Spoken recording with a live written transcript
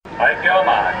Make your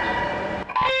marks.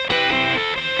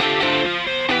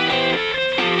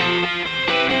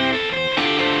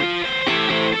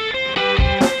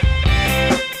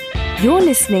 You're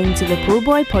listening to the Pool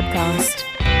Boy Podcast.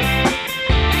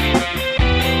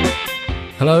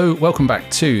 Hello, welcome back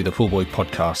to the Pool Boy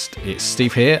Podcast. It's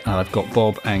Steve here, and I've got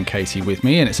Bob and Katie with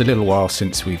me, and it's a little while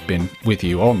since we've been with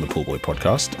you on the Pool Boy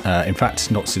Podcast. In fact,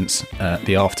 not since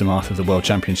the aftermath of the World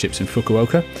Championships in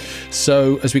Fukuoka.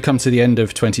 So as we come to the end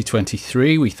of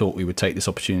 2023, we thought we would take this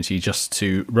opportunity just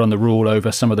to run the rule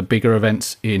over some of the bigger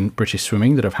events in British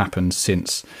swimming that have happened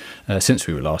since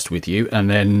we were last with you. And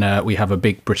then we have a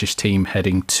big British team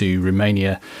heading to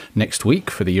Romania next week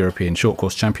for the European Short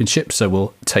Course Championship. So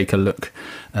we'll take a look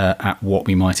at what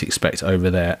we might expect over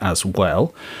there as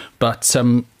well. But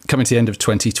coming to the end of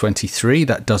 2023,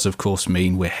 that does of course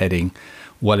mean we're heading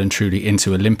well and truly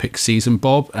into Olympic season,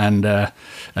 Bob, and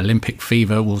Olympic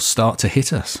fever will start to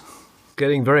hit us.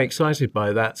 Getting very excited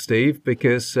by that, Steve,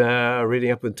 because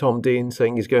reading up with Tom Dean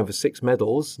saying he's going for 6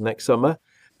 medals next summer.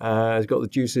 He's got the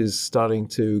juices starting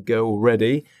to go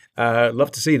already.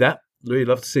 Love to see that. Really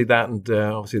love to see that, and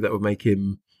obviously that would make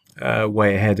him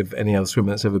way ahead of any other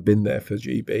swimmer that's ever been there for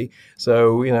GB.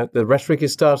 So, you know, the rhetoric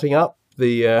is starting up,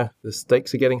 the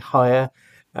stakes are getting higher,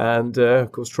 and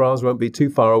of course trials won't be too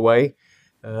far away.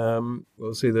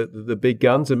 We'll see the big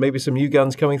guns and maybe some new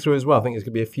guns coming through as well. I think there's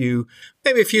going to be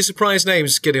maybe a few surprise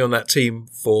names getting on that team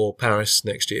for Paris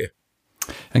next year.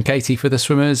 And Katie, for the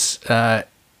swimmers,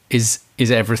 is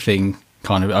everything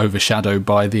kind of overshadowed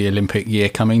by the Olympic year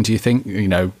coming? Do you think, you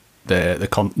know,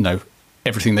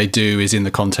 everything they do is in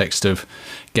the context of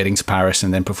getting to Paris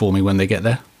and then performing when they get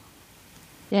there?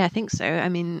 Yeah, I think so. I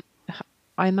mean,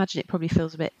 I imagine it probably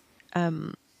feels a bit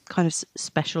kind of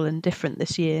special and different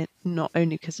this year, not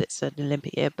only because it's an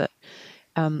Olympic year, but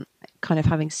kind of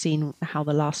having seen how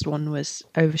the last one was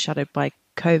overshadowed by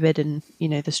COVID and, you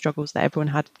know, the struggles that everyone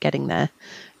had getting there.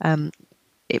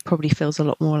 It probably feels a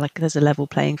lot more like there's a level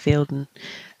playing field and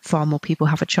far more people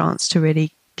have a chance to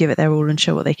really give it their all and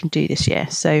show what they can do this year.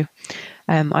 So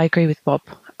I agree with Bob.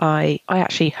 I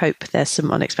actually hope there's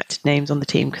some unexpected names on the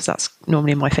team, because that's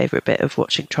normally my favourite bit of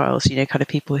watching trials, you know, kind of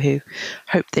people who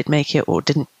hoped they'd make it or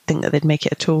didn't think that they'd make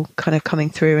it at all, kind of coming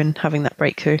through and having that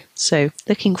breakthrough. So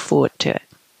looking forward to it.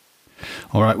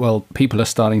 All right, well, people are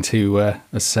starting to, as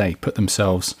I say, put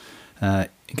themselves, get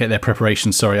their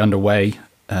preparations, underway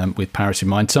with Paris in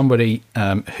mind. Somebody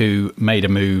who made a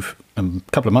move a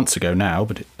couple of months ago now,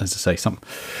 but as I say, some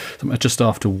just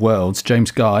after Worlds,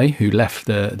 James Guy, who left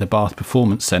the Bath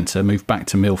Performance Centre, moved back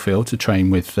to Millfield to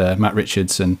train with Matt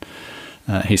Richards and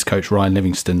his coach Ryan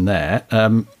Livingston there.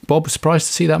 Bob, surprised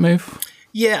to see that move?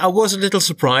 Yeah, I was a little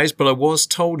surprised, but I was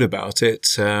told about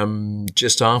it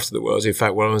just after the Worlds. In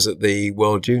fact, when I was at the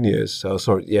World Juniors,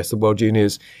 the World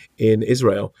Juniors in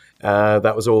Israel,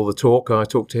 that was all the talk. I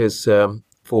talked to his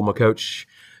former coach,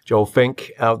 Joel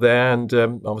Fink, out there, and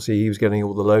obviously he was getting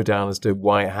all the lowdown as to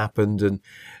why it happened.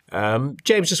 And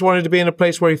James just wanted to be in a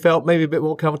place where he felt maybe a bit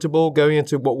more comfortable going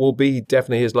into what will be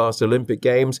definitely his last Olympic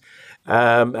Games.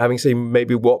 Having seen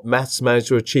maybe what Matt's managed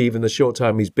to achieve in the short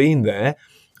time he's been there,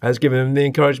 has given him the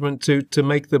encouragement to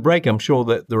make the break. I'm sure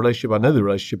that the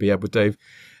relationship he had with Dave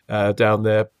down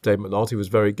there, Dave McNulty, was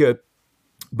very good.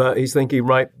 But he's thinking,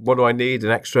 right, what do I need? An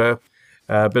extra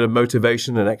bit of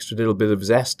motivation, an extra little bit of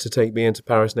zest to take me into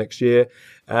Paris next year.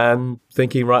 And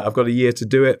thinking, right, I've got a year to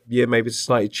do it. Yeah, maybe to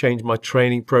slightly change my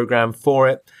training program for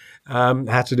it.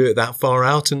 Had to do it that far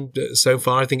out, and so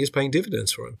far I think it's paying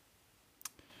dividends for him.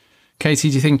 Katie,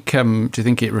 do you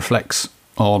think it reflects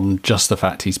on just the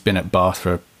fact he's been at Bath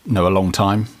for a long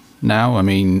time now? I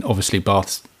mean, obviously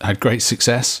Bath's had great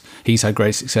success. He's had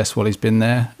great success while he's been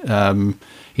there.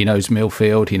 He knows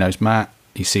Millfield. He knows Matt.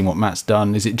 He's seen what Matt's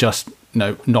done. Is it just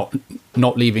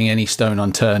not leaving any stone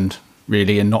unturned,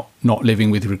 really, and not living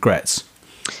with regrets?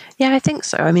 Yeah, I think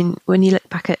so. I mean, when you look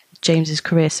back at James's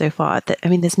career so far,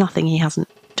 there's nothing he hasn't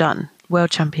done. World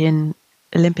champion,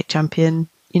 Olympic champion.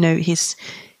 You know, he's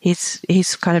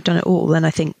kind of done it all, and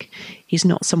I think he's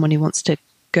not someone who wants to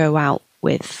go out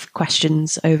with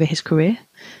questions over his career.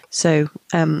 So,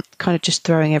 kind of just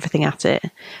throwing everything at it.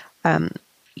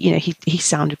 You know, he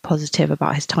sounded positive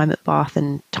about his time at Bath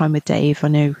and time with Dave. I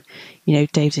know, you know,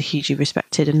 Dave's a hugely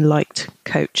respected and liked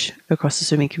coach across the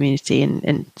swimming community,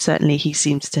 and certainly he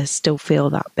seems to still feel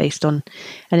that based on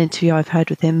an interview I've heard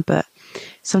with him. But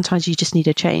sometimes you just need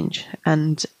a change,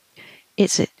 and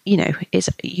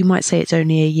you might say it's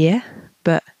only a year,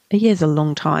 but a year's a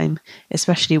long time,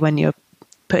 especially when you're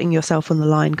putting yourself on the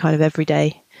line kind of every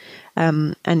day.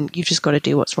 And you've just got to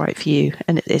do what's right for you.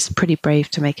 And it's pretty brave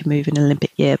to make a move in an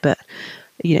Olympic year, but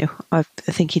I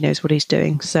think he knows what he's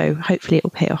doing. So hopefully it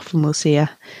will pay off and we'll see a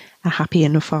happy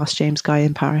and a fast James Guy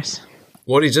in Paris.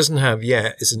 What he doesn't have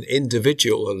yet is an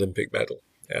individual Olympic medal.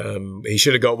 He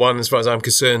should have got one, as far as I'm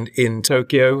concerned, in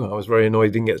Tokyo. I was very annoyed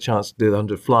he didn't get a chance to do the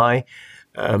 100 fly.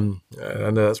 I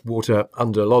know that's water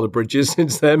under a lot of bridges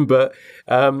since then, but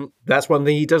that's one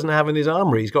thing he doesn't have in his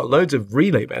armoury. He's got loads of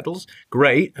relay medals,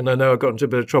 great, and I know I got into a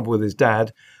bit of trouble with his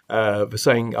dad for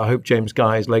saying I hope James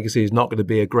Guy's legacy is not going to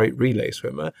be a great relay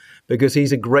swimmer, because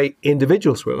he's a great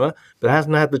individual swimmer, but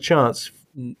hasn't had the chance,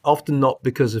 often not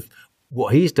because of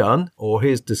what he's done or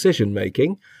his decision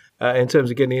making in terms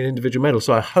of getting an individual medal.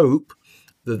 So I hope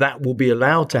that will be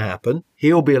allowed to happen.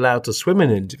 He'll be allowed to swim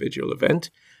an individual event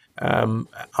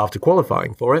after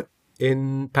qualifying for it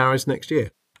in Paris next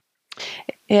year.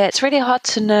 Yeah, it's really hard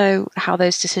to know how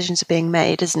those decisions are being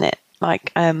made, isn't it?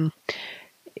 Like, is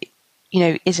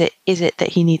it that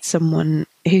he needs someone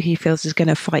who he feels is going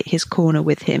to fight his corner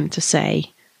with him to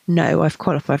say, no, I've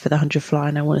qualified for the 100 fly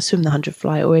and I want to swim the 100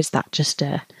 fly, or is that just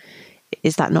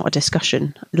is that not a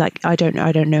discussion? Like, I don't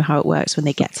know how it works when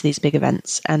they get to these big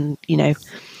events. And,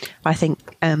 I think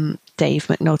Dave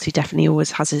McNulty definitely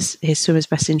always has his swimmer's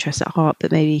best interests at heart,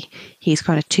 but maybe he's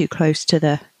kind of too close to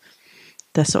the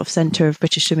sort of centre of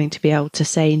British swimming to be able to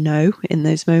say no in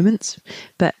those moments.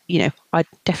 But, I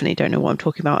definitely don't know what I'm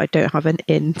talking about. I don't have an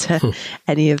in to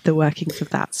any of the workings of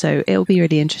that. So it'll be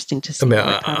really interesting to see.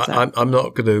 I'm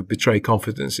not going to betray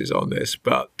confidences on this,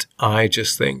 but I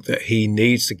just think that he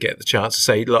needs to get the chance to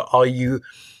say, look,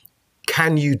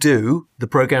 can you do the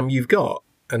programme you've got?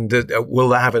 And will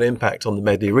that have an impact on the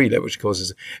medley relay, which of course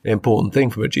is an important thing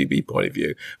from a GB point of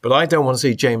view. But I don't want to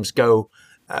see James go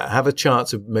have a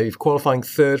chance of maybe qualifying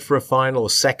third for a final or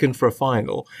second for a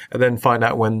final, and then find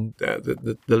out when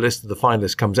the list of the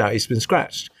finalists comes out, he's been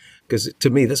scratched. Because to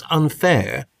me, that's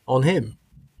unfair on him.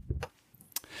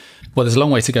 Well, there's a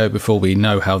long way to go before we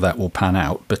know how that will pan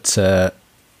out, but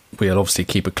we'll obviously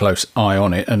keep a close eye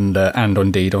on it and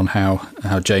indeed on how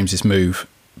James's move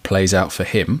plays out for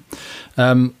him.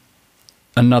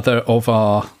 Another of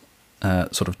our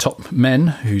sort of top men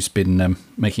who's been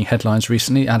making headlines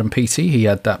recently, Adam Peaty. He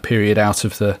had that period out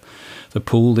of the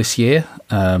pool this year,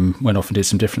 went off and did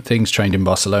some different things, trained in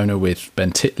Barcelona with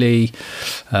Ben Titley.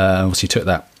 Obviously took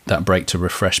that break to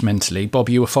refresh mentally. Bob,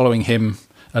 you were following him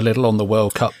a little on the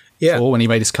World Cup tour when he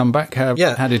made his comeback. How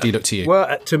did he look to you?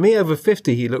 Well, to me, over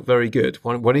 50, he looked very good.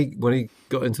 When he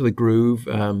got into the groove,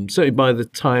 certainly by the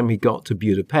time he got to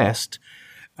Budapest,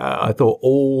 I thought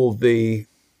all the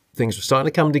things were starting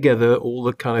to come together, all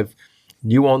the kind of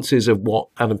nuances of what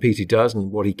Adam Peaty does and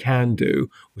what he can do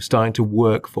were starting to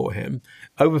work for him.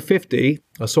 Over 50,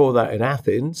 I saw that in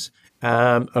Athens,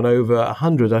 and over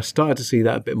 100, I started to see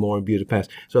that a bit more in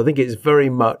Budapest. So I think it's very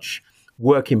much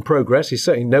work in progress. He's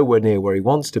certainly nowhere near where he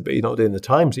wants to be, not doing the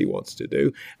times he wants to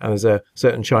do. And there's a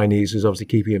certain Chinese who's obviously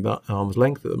keeping him at arm's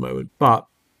length at the moment. But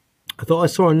I thought I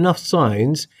saw enough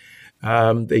signs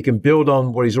that he can build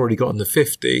on what he's already got in the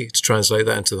 50 to translate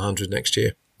that into the 100 next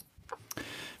year.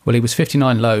 Well, he was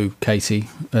 59 low, Katie,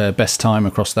 best time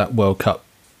across that World Cup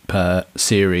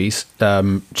series.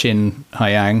 Chin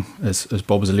Haiyang, as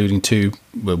Bob was alluding to,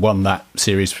 won that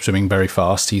series swimming very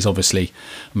fast. He's obviously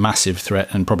a massive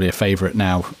threat and probably a favourite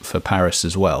now for Paris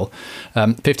as well.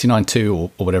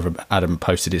 59.2 or whatever Adam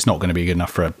posted, it's not going to be good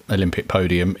enough for an Olympic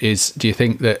podium. Do you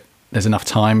think that there's enough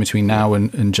time between now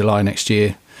and July next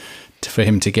year for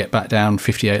him to get back down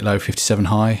 58 low, 57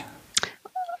 high?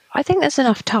 I think there's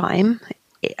enough time.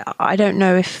 I don't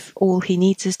know if all he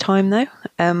needs is time, though.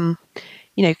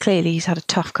 Clearly he's had a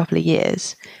tough couple of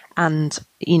years, and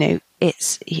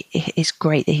it's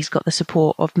great that he's got the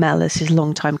support of Mel as his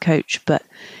longtime coach. But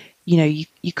you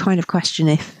kind of question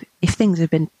if things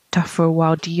have been tough for a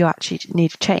while, do you actually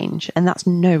need a change? And that's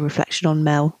no reflection on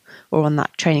Mel or on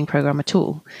that training program at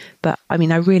all. But I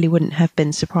mean, I really wouldn't have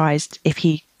been surprised if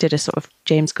he did a sort of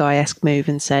James Guy-esque move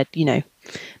and said,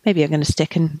 maybe I'm going to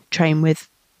stick and train with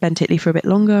Ben Titley for a bit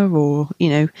longer, or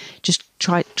just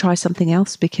try something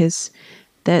else, because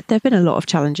there have been a lot of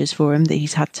challenges for him that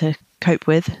he's had to cope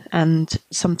with, and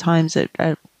sometimes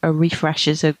a refresh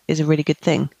is a really good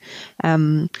thing.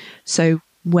 So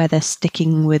whether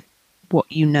sticking with what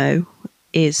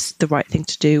is the right thing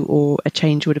to do, or a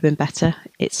change would have been better,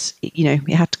 it's you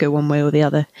have to go one way or the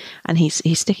other, and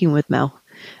he's sticking with Mel,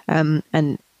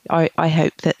 and I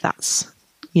hope that's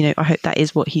I hope that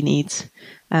is what he needs.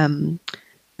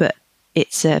 But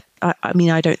it's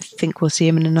I don't think we'll see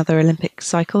him in another Olympic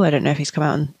cycle. I don't know if he's come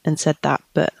out and said that,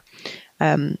 but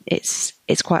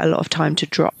it's quite a lot of time to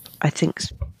drop, I think,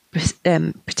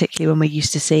 particularly when we're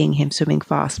used to seeing him swimming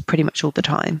fast pretty much all the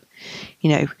time.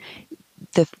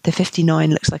 the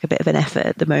 59 looks like a bit of an effort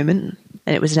at the moment,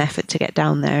 and it was an effort to get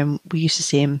down there. And we used to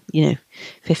see him,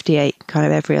 58 kind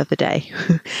of every other day.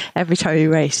 Every time he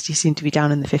raced, he seemed to be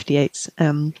down in the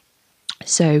 58s.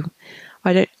 So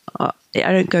I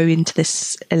don't go into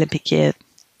this Olympic year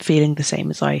feeling the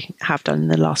same as I have done in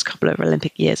the last couple of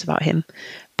Olympic years about him,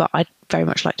 but I'd very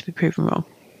much like to be proven wrong.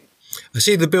 I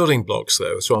see the building blocks,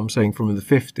 though. So I'm saying from the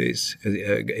 50s,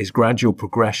 is gradual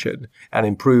progression and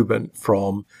improvement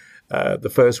from the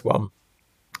first one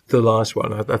to the last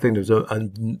one. I think there's a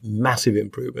massive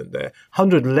improvement there.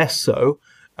 100 less so,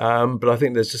 but I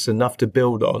think there's just enough to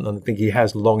build on, and I think he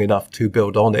has long enough to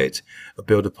build upon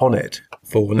it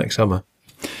for next summer.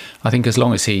 I think as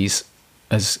long as he's,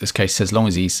 as Casey says, as long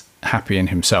as he's happy in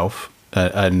himself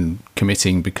and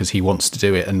committing because he wants to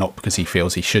do it and not because he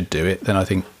feels he should do it, then I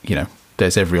think,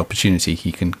 there's every opportunity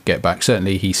he can get back.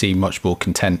 Certainly he seemed much more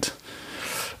content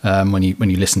when you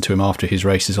listen to him after his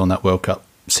races on that World Cup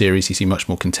series. He seemed much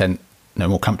more content,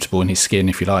 more comfortable in his skin,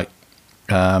 if you like.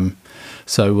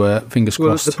 So fingers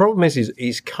crossed. The problem is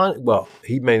he's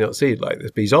he may not see it like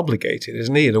this, but he's obligated,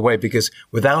 isn't he, in a way, because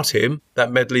without him,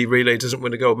 that medley relay doesn't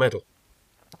win a gold medal.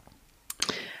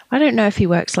 I don't know if he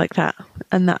works like that,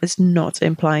 and that is not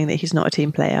implying that he's not a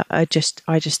team player. I just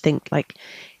think like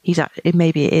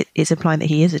maybe it is implying that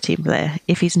he is a team player.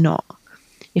 If he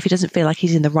doesn't feel like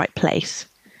he's in the right place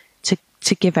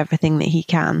to give everything that he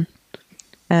can,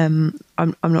 I'm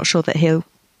not sure that he'll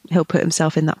put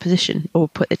himself in that position or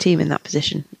put the team in that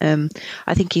position.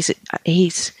 I think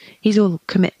he's all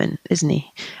commitment, isn't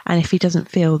he? And if he doesn't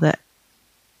feel that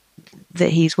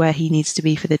he's where he needs to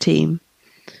be for the team,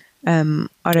 I don't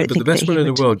think. But the best player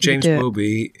in the world, James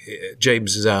Wilby.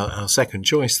 James is our second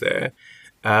choice there.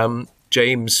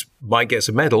 James might get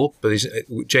a medal, but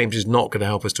James is not going to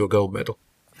help us to a gold medal.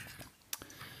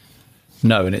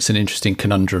 No, and it's an interesting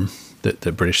conundrum that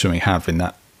the British swimming have in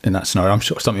that scenario. I'm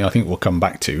sure something I think we'll come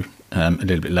back to a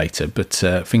little bit later. But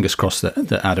fingers crossed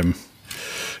that Adam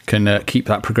can keep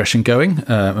that progression going,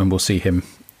 and we'll see him,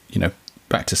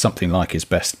 back to something like his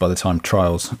best by the time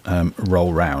trials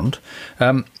roll round.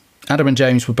 Adam and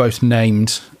James were both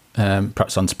named,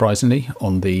 perhaps unsurprisingly,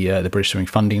 on the British Swimming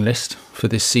funding list for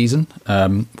this season,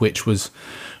 which was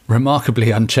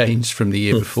remarkably unchanged from the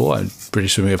year before.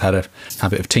 British Swimming have had a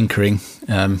habit of tinkering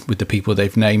with the people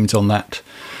they've named on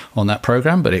that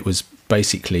programme, but it was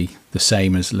basically the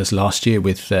same as last year,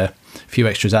 with a few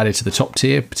extras added to the top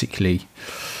tier, particularly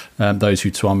those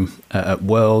who'd swum at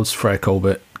Worlds. Freya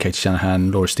Colbert, Katie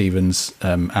Shanahan, Laura Stevens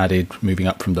added, moving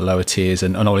up from the lower tiers,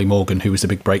 and Ollie Morgan, who was the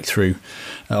big breakthrough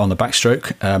on the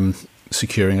backstroke,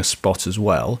 securing a spot as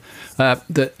well.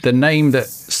 The name that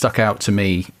stuck out to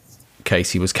me,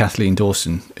 Casey, was Kathleen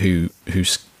Dawson,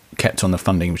 who's kept on the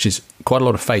funding, which is quite a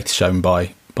lot of faith shown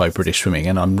by British Swimming,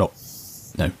 and I'm not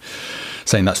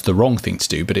saying that's the wrong thing to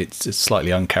do, but it's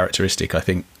slightly uncharacteristic, I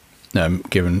think,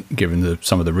 given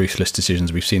some of the ruthless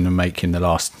decisions we've seen them make in the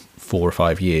last 4 or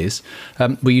 5 years.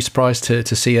 Were you surprised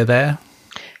to see her there?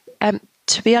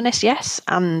 To be honest, yes.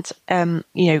 And,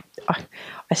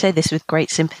 I say this with great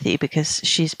sympathy because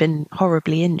she's been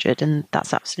horribly injured and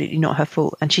that's absolutely not her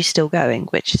fault. And she's still going,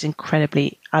 which is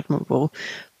incredibly admirable.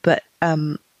 But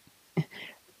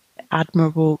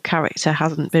admirable character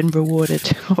hasn't been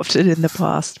rewarded often in the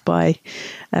past by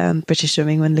British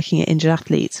Swimming when looking at injured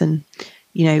athletes. And,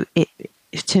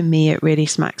 to me, it really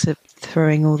smacks of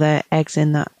throwing all their eggs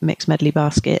in that mixed medley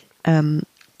basket,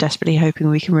 desperately hoping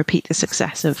we can repeat the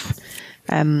success of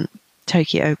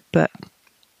Tokyo. But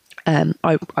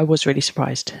I was really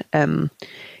surprised.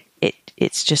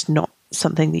 It's just not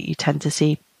something that you tend to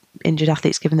see injured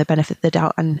athletes given the benefit of the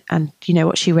doubt. And you know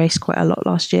what, she raced quite a lot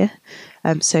last year.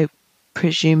 So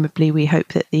presumably we hope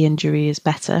that the injury is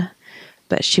better,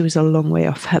 but she was a long way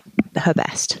off her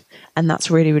best. And that's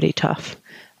really, really tough.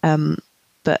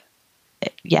 But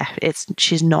yeah,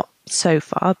 she's not so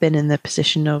far been in the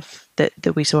position of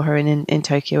that we saw her in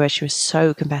Tokyo, where she was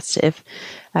so competitive.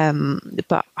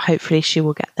 But hopefully she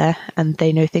will get there, and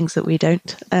they know things that we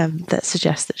don't, that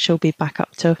suggest that she'll be back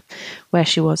up to where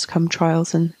she was come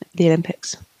trials and the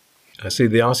Olympics. I see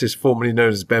the artist formerly known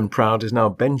as Ben Proud is now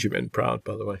Benjamin Proud,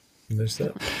 by the way.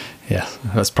 That. Yeah,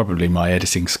 that's probably my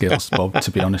editing skills, Bob, to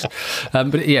be honest.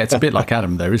 But yeah, it's a bit like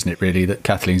Adam there, isn't it, really, that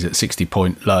Kathleen's at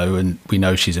 60-point low and we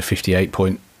know she's a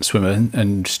 58-point swimmer,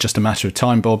 and it's just a matter of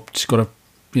time, Bob. She's got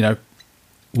to,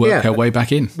 work her way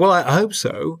back in. Well, I hope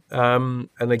so. And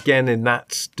again, in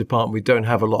that department, we don't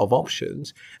have a lot of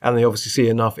options, and they obviously see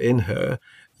enough in her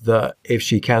that if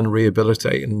she can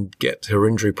rehabilitate and get her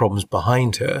injury problems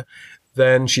behind her,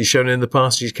 then she's shown in the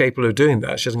past she's capable of doing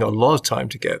that. She hasn't got a lot of time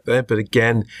to get there. But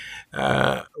again,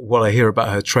 what I hear about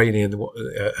her training and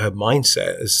her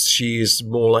mindset is she is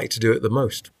more likely to do it than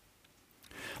most.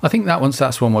 I think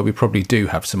that's one where we probably do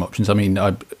have some options. I mean,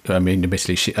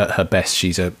 admittedly, at her best,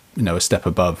 she's a step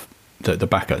above the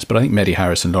backups. But I think Maddie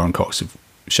Harris and Lauren Cox have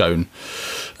shown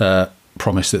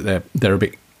promise that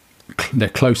they're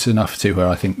close enough to her.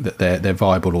 I think that they're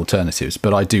viable alternatives.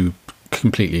 But I do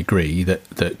completely agree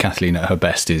that Kathleen at her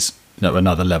best is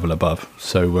another level above.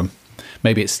 So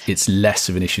maybe it's less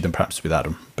of an issue than perhaps with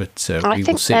Adam. But I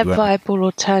think they're viable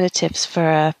alternatives for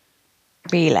a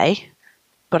relay,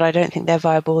 but I don't think they're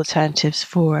viable alternatives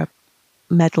for a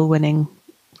medal-winning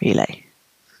relay.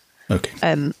 Okay.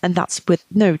 And that's with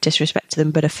no disrespect to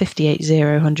them, but a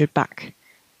 58.0 100 back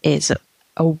is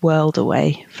a world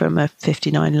away from a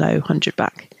 59 low 100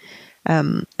 back.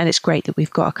 And it's great that we've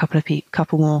got a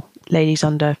couple more ladies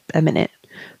under a minute,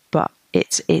 but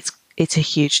it's a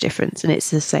huge difference, and it's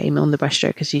the same on the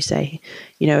breaststroke as you say.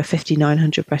 A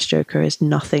 5900 breaststroker is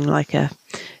nothing like a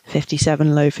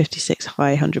 57 low 56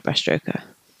 high 100 breaststroker.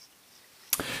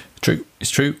 True, it's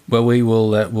true. Well,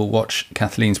 we'll watch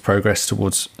Kathleen's progress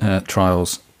towards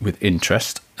trials with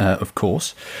interest, of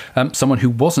course. Someone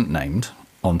who wasn't named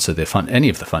onto any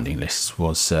of the funding lists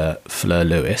was Fleur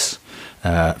Lewis,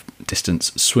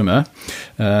 distance swimmer,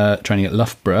 training at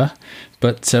Loughborough.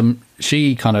 But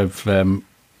she kind of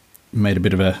made a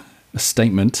bit of a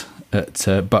statement at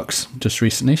Bucks just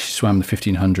recently. She swam the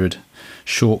 1500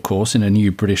 short course in a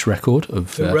new British record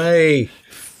of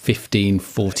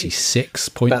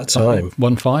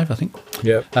 15:46.15, I think.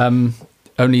 Yeah.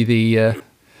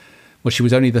 She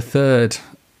was only the third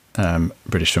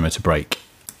British swimmer to break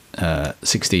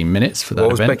 16 minutes for that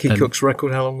event. What was Becky Cook's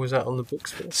record? How long was that on the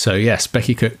books for? So yes,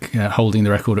 Becky Cook holding the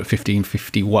record at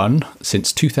 15:51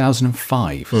 since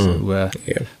 2005. So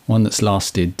one that's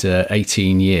lasted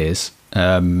 18 years,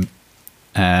 and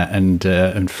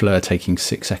Fleur taking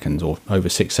 6 seconds or over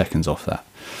 6 seconds off that.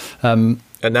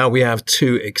 And now we have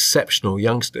two exceptional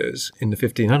youngsters in the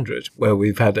 1500, where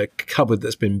we've had a cupboard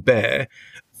that's been bare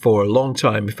for a long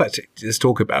time. In fact, let's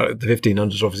talk about it. The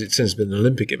 1500s, obviously, since been an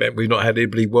Olympic event, we've not had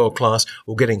anybody world-class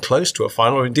or getting close to a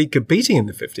final or indeed competing in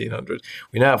the 1500.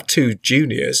 We now have two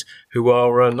juniors who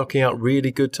are knocking out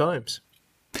really good times.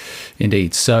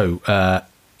 Indeed. So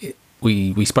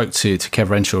we spoke to Kev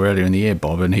Renshaw earlier in the year,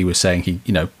 Bob, and he was saying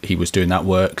he was doing that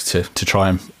work to try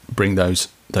and bring those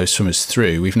swimmers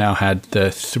through. We've now had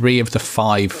 3 of the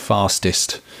 5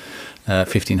 fastest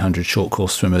 1500 short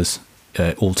course swimmers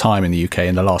all time in the UK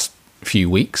in the last few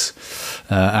weeks.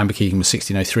 Amber Keegan was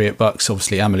 16:03 at Bucks.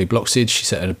 Obviously, Amelie Blocksid, she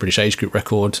set a British age group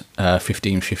record,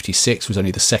 15:56, was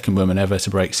only the second woman ever to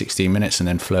break 16 minutes, and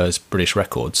then Fleur's British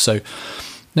record. So,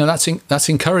 no, that's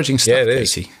encouraging stuff,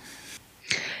 Katie.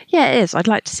 Yeah, it is. I'd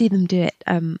like to see them do it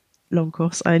long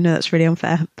course. I know that's really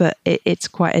unfair, but it's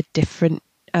quite a different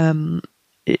event.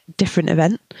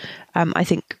 I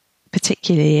think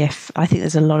particularly I think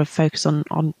there's a lot of focus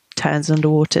on turns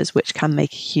underwaters, which can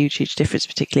make a huge difference,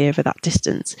 particularly over that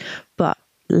distance. But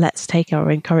let's take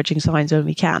our encouraging signs when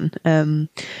we can.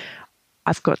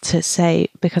 I've got to say,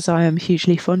 because I am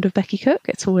hugely fond of Becky Cook,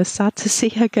 it's always sad to see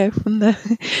her go from the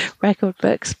record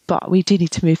books, but we do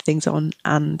need to move things on,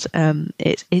 and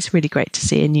it's really great to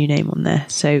see a new name on there.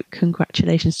 So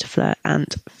congratulations to Fleur,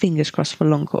 and fingers crossed for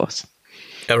long course.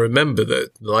 And remember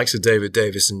that the likes of David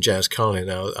Davis and Jazz Carlin,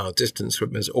 our distance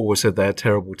swimmers, always said they had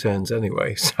terrible turns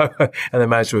anyway. So, and they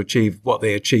managed to achieve what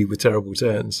they achieved with terrible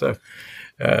turns. So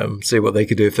see what they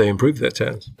could do if they improved their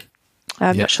turns.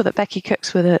 I'm not sure that Becky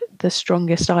Cooks were the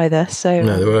strongest either. So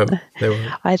no, they weren't.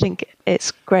 I think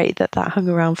it's great that hung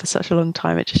around for such a long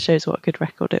time. It just shows what a good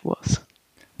record it was.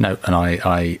 No, and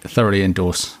I thoroughly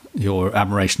endorse your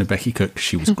admiration of Becky Cook.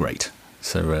 She was great.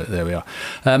 So there we are.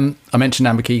 I mentioned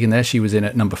Amber Keegan there. She was in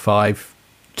at number 5.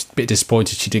 Just a bit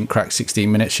disappointed she didn't crack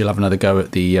 16 minutes. She'll have another go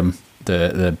at the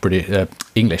British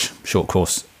English short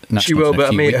course. She will, but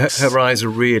I mean, her eyes are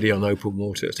really on open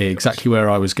water. Exactly where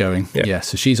I was going. Yeah,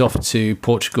 so she's off to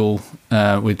Portugal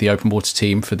with the open water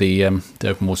team for the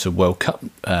Open Water World Cup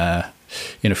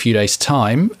in a few days'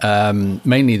 time.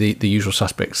 Mainly the usual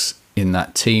suspects in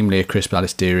that team: Leah Crisp,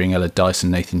 Alice Deering, Ella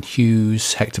Dyson, Nathan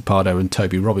Hughes, Hector Pardo and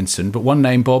Toby Robinson. But one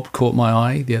name, Bob, caught my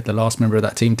eye, the last member of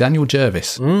that team, Daniel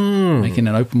Jervis, making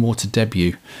an open water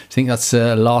debut. Do you think that's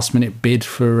a last-minute bid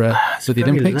for the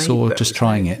Olympics, or just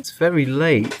trying it? It's very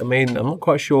late. I mean, I'm not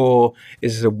quite sure.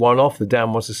 Is it a one-off that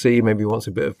Dan wants to see? Maybe he wants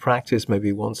a bit of practice. Maybe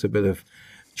he wants a bit of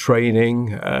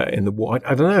training in the water.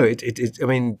 I don't know. I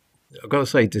mean, I've got to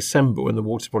say, December, when the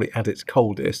water's probably at its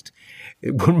coldest,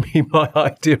 it wouldn't be my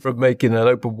idea of making an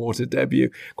open water debut,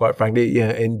 quite frankly.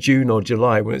 Yeah, in June or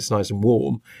July when it's nice and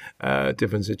warm,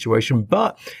 different situation.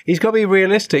 But he's got to be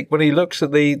realistic when he looks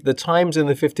at the times in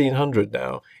the 1500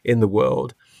 now in the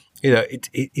world.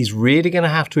 He's really going to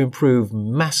have to improve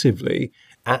massively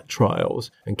at trials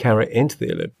and carry it into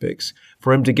the Olympics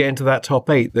for him to get into that top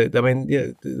 8.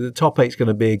 The top 8 is going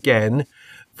to be, again,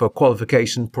 for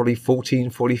qualification, probably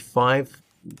 14:45,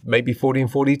 maybe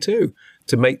 14:42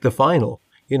 to make the final.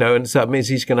 And so that means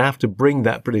he's going to have to bring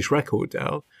that British record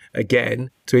down again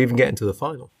to even get into the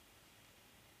final.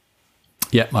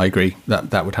 Yeah, I agree.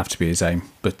 That would have to be his aim.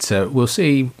 But we'll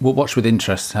see. We'll watch with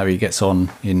interest how he gets on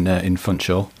in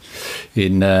Funchal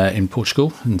in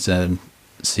Portugal and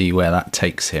see where that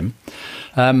takes him.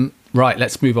 Right,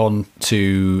 let's move on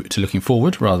to looking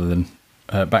forward rather than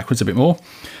backwards a bit more.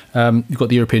 You've got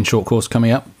the European short course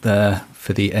coming up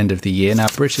for the end of the year. Now,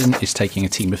 Britain is taking a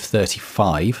team of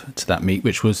 35 to that meet,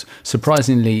 which was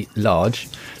surprisingly large.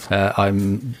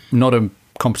 I'm not a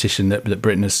competition that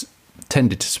Britain has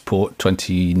tended to support.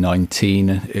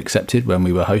 2019 accepted when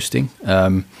we were hosting.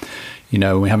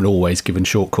 We haven't always given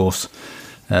short course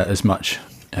as much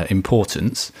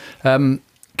importance.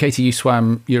 Katie, you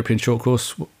swam European short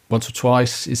course once or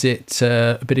twice. Is it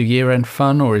a bit of year-end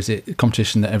fun, or is it a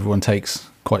competition that everyone takes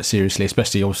quite seriously,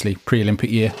 especially obviously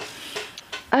pre-Olympic year?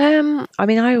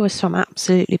 I always swam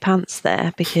absolutely pants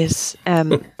there because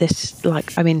it's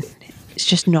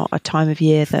just not a time of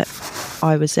year that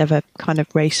I was ever kind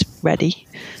of race ready.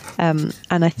 And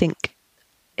I think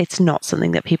it's not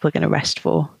something that people are going to rest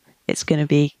for. It's going to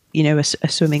be, a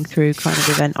swimming through kind of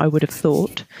event, I would have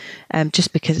thought,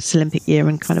 just because it's Olympic year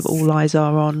and kind of all eyes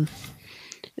are on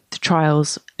the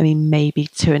trials. Maybe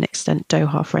to an extent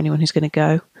Doha for anyone who's going to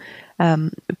go.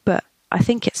 But I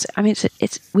think it's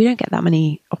we don't get that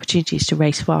many opportunities to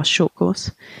race fast short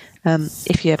course.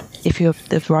 If you're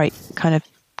the right kind of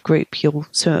group, you'll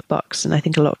swim at Bucks, and I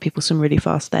think a lot of people swim really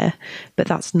fast there, but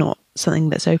that's not something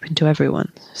that's open to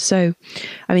everyone. So,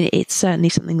 it's certainly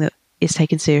something that is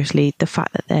taken seriously. The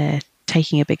fact that they're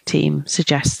taking a big team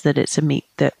suggests that it's a meet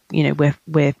that,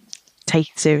 we're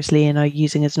taking seriously and are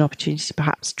using as an opportunity to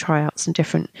perhaps try out some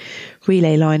different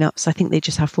relay lineups. I think they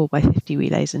just have 4x50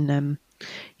 relays in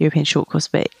European short course,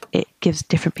 but it gives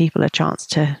different people a chance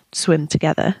to swim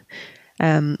together,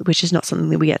 which is not something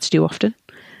that we get to do often.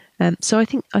 So I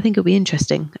think it'll be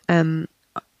interesting.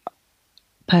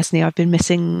 Personally, I've been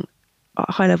missing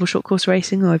high-level short course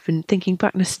racing. I've been thinking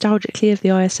back nostalgically of the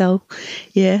ISL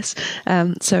years.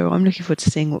 So I'm looking forward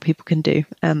to seeing what people can do.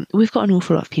 We've got an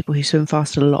awful lot of people who swim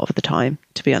fast a lot of the time,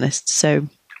 to be honest. So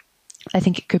I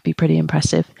think it could be pretty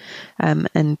impressive,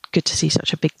 and good to see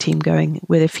such a big team going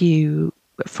with a few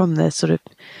from the sort of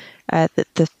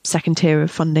the second tier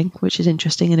of funding, which is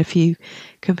interesting, and a few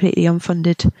completely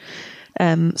unfunded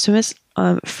swimmers.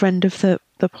 A friend of the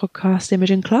podcast,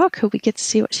 Imogen Clark, it'll be good to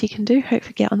see what she can do.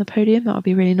 Hopefully get on the podium. That'll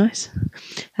be really nice.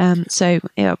 So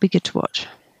it'll be good to watch.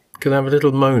 Can I have a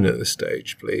little moan at this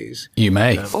stage, please? You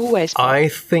may. Always. I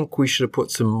think we should have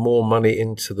put some more money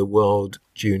into the World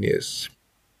Juniors.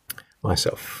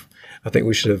 Myself, I think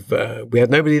we should have. We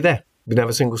had nobody there. We didn't have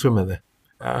a single swimmer there.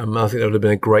 I think that would have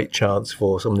been a great chance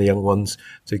for some of the young ones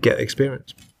to get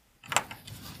experience.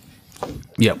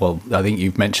 Yeah, well, I think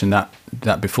you've mentioned that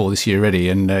before this year already,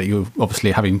 and you're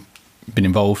obviously having been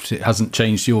involved. It hasn't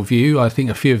changed your view. I think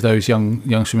a few of those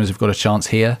young swimmers have got a chance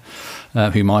here,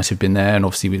 who might have been there, and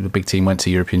obviously the big team went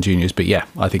to European Juniors. But yeah,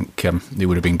 I think it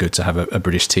would have been good to have a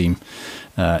British team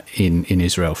in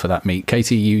Israel for that meet.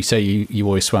 Katie, you say you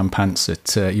always swam pants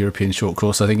at European short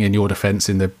course. I think in your defence,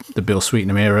 in the Bill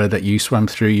Sweetenham era that you swam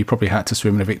through, you probably had to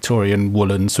swim in a Victorian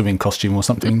woolen swimming costume or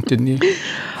something, didn't you?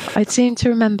 I seem to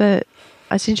remember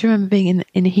being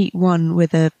in Heat 1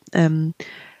 with a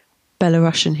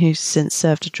Belarusian who's since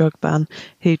served a drug ban,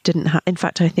 who didn't have, in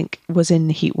fact, I think was in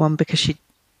Heat 1 because she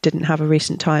didn't have a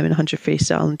recent time in 100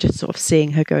 freestyle, and just sort of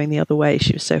seeing her going the other way,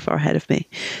 she was so far ahead of me.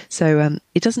 So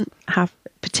it doesn't have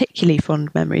particularly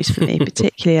fond memories for me,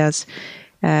 particularly as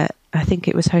I think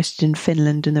it was hosted in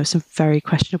Finland, and there was some very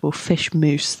questionable fish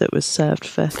mousse that was served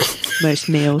for most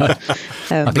meals. I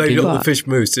think you got the fish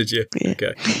mousse, did you? Yeah.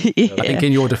 Okay. Yeah. I think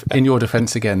in your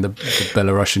defence again, the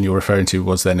Belarusian you're referring to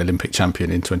was then Olympic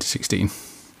champion in 2016.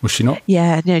 Was she not?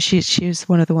 Yeah, no, she was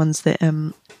one of the ones that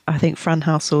I think Fran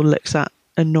Housel looks at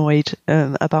annoyed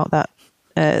about that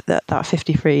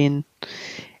 53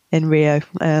 in Rio,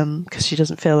 because she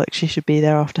doesn't feel like she should be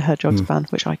there after her drugs ban,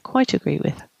 which I quite agree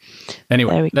with.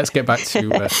 Anyway, let's get back to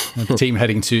the team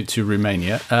heading to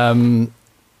Romania.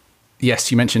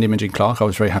 Yes, you mentioned Imogen Clark. I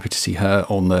was very happy to see her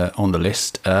on the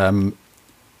list.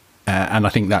 And I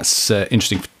think that's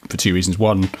interesting for two reasons.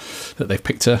 One, that they've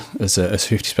picked her as a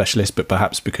 50 specialist, but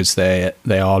perhaps because they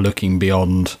are looking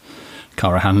beyond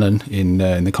Cara Hanlon in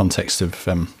the context of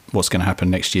what's going to happen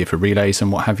next year for relays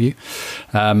and what have you.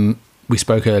 We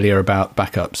spoke earlier about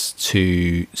backups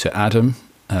to Adam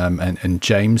and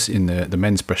James in the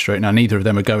men's breaststroke. Now, neither of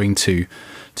them are going to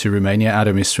Romania.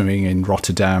 Adam is swimming in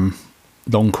Rotterdam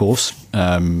long course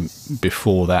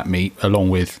before that meet, along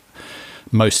with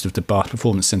most of the Bath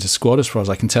Performance Centre squad, as far as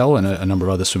I can tell, and a number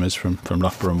of other swimmers from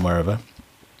Loughborough and wherever.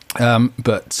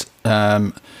 But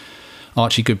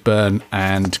Archie Goodburn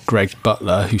and Greg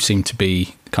Butler, who seem to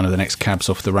be kind of the next cabs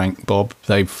off the rank, Bob,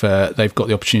 they've got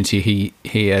the opportunity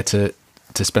here to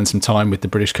spend some time with the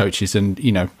British coaches and,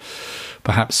 you know,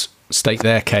 perhaps state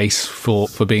their case for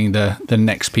being the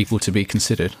next people to be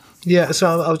considered. Yeah,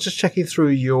 so I was just checking through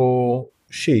your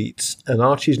sheets, and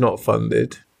Archie's not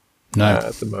funded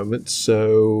at the moment.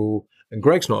 So, and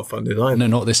Greg's not funded either. No,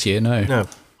 not this year. No.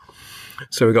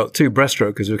 So we've got two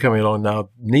breaststrokers who are coming along now.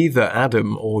 Neither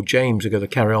Adam or James are going to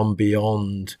carry on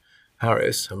beyond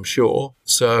Paris, I'm sure.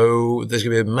 So there's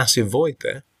going to be a massive void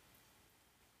there.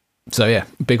 So yeah,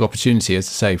 big opportunity, as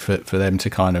I say, for them to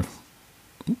kind of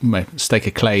stake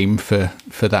a claim for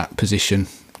that position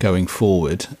going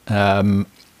forward. And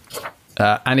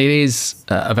it is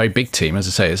a very big team. As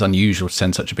I say, it's unusual to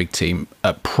send such a big team.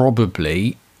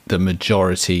 Probably the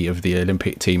majority of the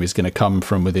Olympic team is going to come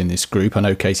from within this group. I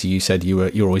know, Casey, you said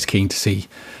you're always keen to see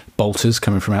bolters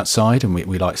coming from outside, and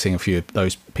we like seeing a few of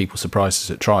those people surprise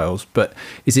us at trials. But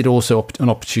is it also an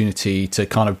opportunity to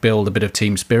kind of build a bit of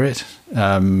team spirit?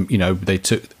 You know, they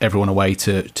took everyone away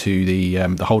to the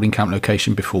holding camp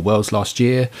location before Worlds last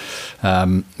year.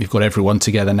 We've got everyone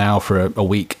together now for a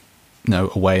week,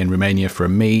 away in Romania for a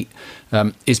meet.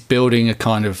 Is building a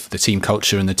kind of the team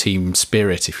culture and the team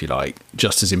spirit, if you like,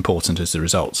 just as important as the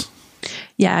results?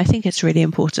 Yeah, I think it's really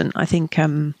important. I think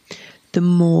the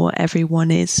more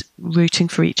everyone is rooting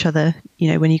for each other,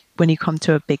 you know, when you come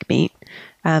to a big meet,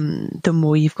 the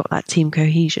more you've got that team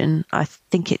cohesion. I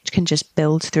think it can just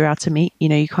build throughout a meet. You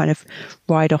know, you kind of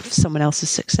ride off someone else's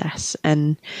success,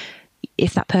 and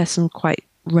if that person's quite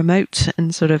remote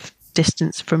and sort of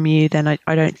distance from you, then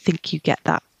I don't think you get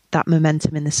that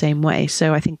momentum in the same way.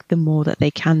 So I think the more that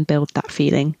they can build that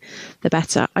feeling, the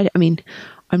better. I mean,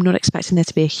 I'm not expecting there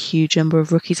to be a huge number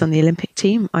of rookies on the Olympic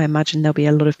team. I imagine there'll be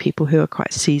a lot of people who are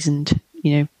quite seasoned,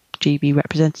 you know, GB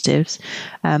representatives.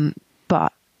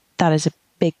 But that is a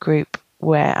big group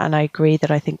and I agree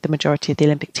that I think the majority of the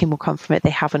Olympic team will come from it. They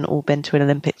haven't all been to an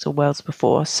Olympics or Worlds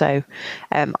before. So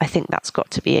I think that's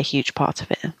got to be a huge part of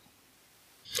it. A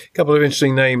couple of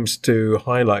interesting names to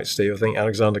highlight, Steve. I think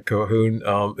Alexander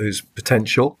Colquhoun, who's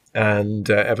potential, and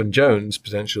Evan Jones,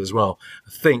 potential as well.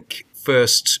 I think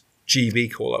first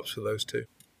GB call-ups for those two.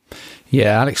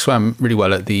 Yeah, Alex swam really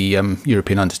well at the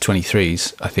European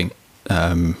Under-23s, I think.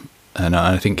 And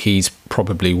I think he's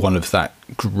probably one of that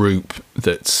group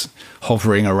that's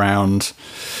hovering around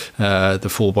the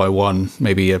 4x1,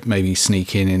 maybe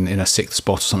sneak in a sixth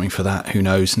spot or something for that. Who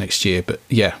knows next year? But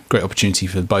yeah, great opportunity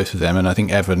for both of them. And I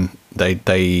think Evan,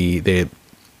 the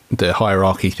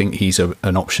hierarchy think he's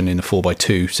an option in the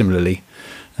 4x2 similarly.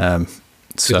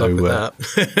 So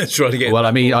trying to get well,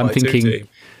 I mean, I'm thinking team.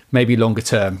 Maybe longer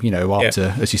term. You know,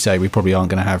 after as you say, we probably aren't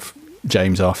going to have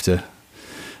James after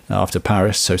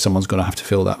Paris, so someone's going to have to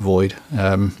fill that void.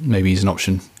 Maybe he's an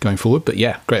option going forward, but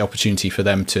yeah, great opportunity for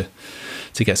them to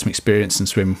get some experience and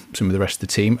swim with the rest of the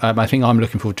team. I think I'm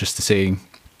looking forward just to seeing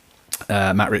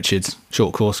Matt Richards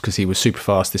short course, because he was super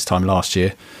fast this time last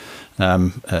year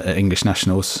at English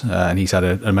Nationals, and he's had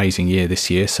an amazing year this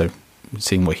year, so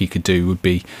seeing what he could do would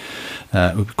be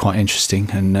quite interesting.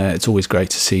 And it's always great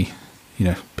to see, you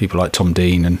know, people like Tom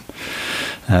Dean and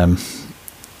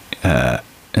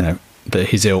you know,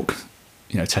 his ilk,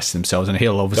 you know, testing themselves, and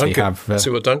he'll obviously have see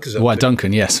what Duncan's up to.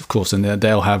 Duncan, yes, of course, and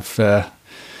they'll have the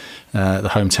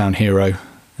hometown hero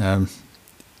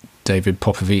David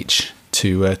Popovic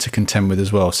to contend with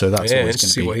as well. So that's always going to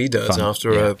see be what he does fun.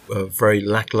 After a very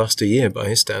lackluster year by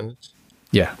his standards.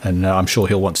 Yeah, and I'm sure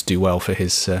he'll want to do well for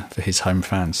his home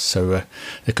fans. So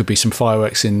there could be some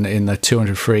fireworks in the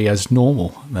 200 free as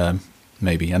normal,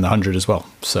 maybe, and the 100 as well.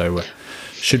 So.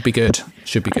 Should be good.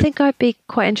 I think I'd be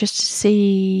quite interested to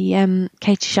see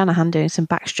Katie Shanahan doing some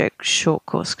backstroke short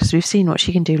course, because we've seen what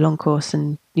she can do long course,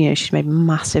 and you know, she's made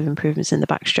massive improvements in the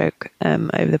backstroke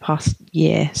over the past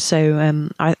year. So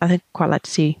I think I'd quite like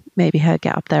to see maybe her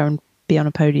get up there and be on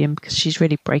a podium, because she's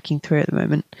really breaking through at the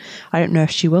moment. I don't know if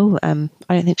she will. I don't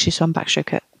think she swam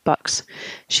backstroke at Bucks.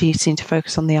 She seemed to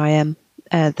focus on the IM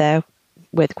there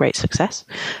with great success.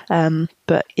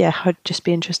 But yeah, I'd just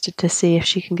be interested to see if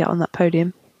she can get on that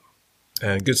podium.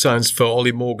 And good signs for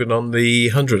Ollie Morgan on the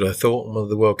 100, I thought, on one of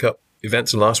the World Cup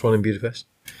events, the last one in Budapest.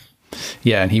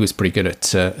 Yeah, and he was pretty good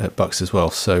at Bucks as well.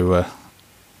 So,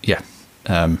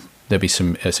 there'll be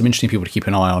some interesting people to keep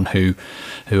an eye on who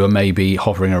are maybe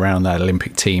hovering around that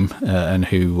Olympic team and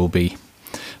who will be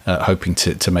hoping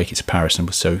to make it to Paris.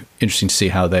 And so interesting to see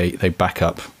how they back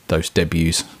up those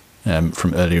debuts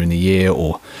from earlier in the year,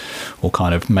 or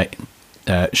kind of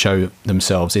show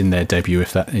themselves in their debut,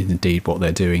 if that is indeed what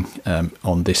they're doing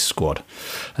on this squad.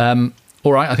 All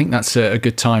right, I think that's a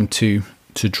good time to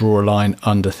draw a line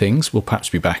under things. We'll perhaps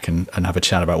be back and have a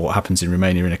chat about what happens in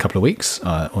Romania in a couple of weeks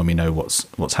when we know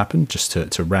what's happened, just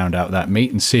to round out that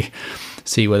meet and see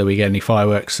whether we get any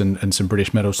fireworks and some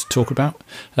British medals to talk about.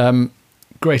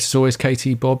 Great as always,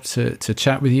 Katie, Bob, to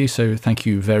chat with you. So thank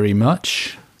you very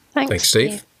much. Thanks,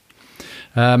 Steve.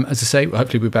 As I say,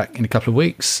 hopefully we'll be back in a couple of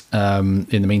weeks. In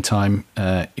the meantime,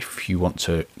 if you want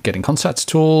to get in contact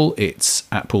at all, it's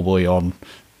at Poolboy on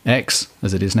X,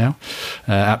 as it is now,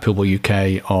 at Poolboy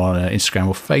UK on Instagram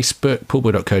or Facebook,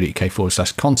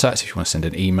 poolboy.co.uk/contact if you want to send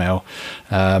an email.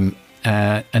 And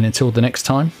until the next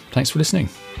time, thanks for listening.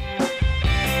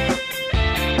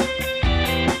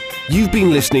 You've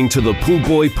been listening to the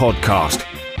Poolboy Podcast.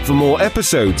 For more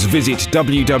episodes, visit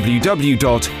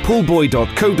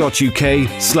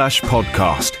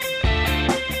www.poolboy.co.uk/podcast.